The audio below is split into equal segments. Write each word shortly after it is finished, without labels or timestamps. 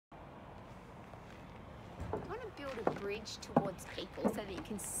want to build a bridge towards people so that you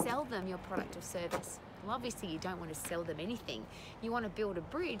can sell them your product or service. Well, obviously you don't want to sell them anything. You want to build a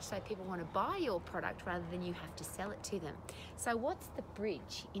bridge so people want to buy your product rather than you have to sell it to them. So what's the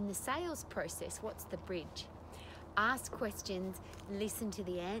bridge? In the sales process, what's the bridge? Ask questions, listen to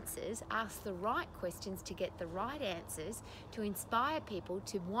the answers, ask the right questions to get the right answers to inspire people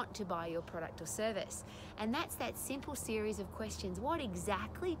to want to buy your product or service. And that's that simple series of questions. What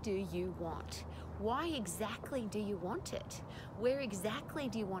exactly do you want? Why exactly do you want it? Where exactly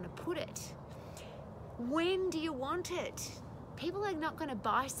do you want to put it? When do you want it? People are not going to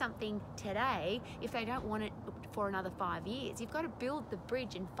buy something today if they don't want it for another 5 years. You've got to build the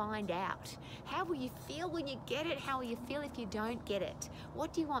bridge and find out. How will you feel when you get it? How will you feel if you don't get it?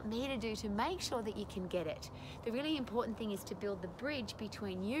 What do you want me to do to make sure that you can get it? The really important thing is to build the bridge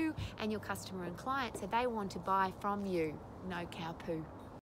between you and your customer and client so they want to buy from you. No cow poo.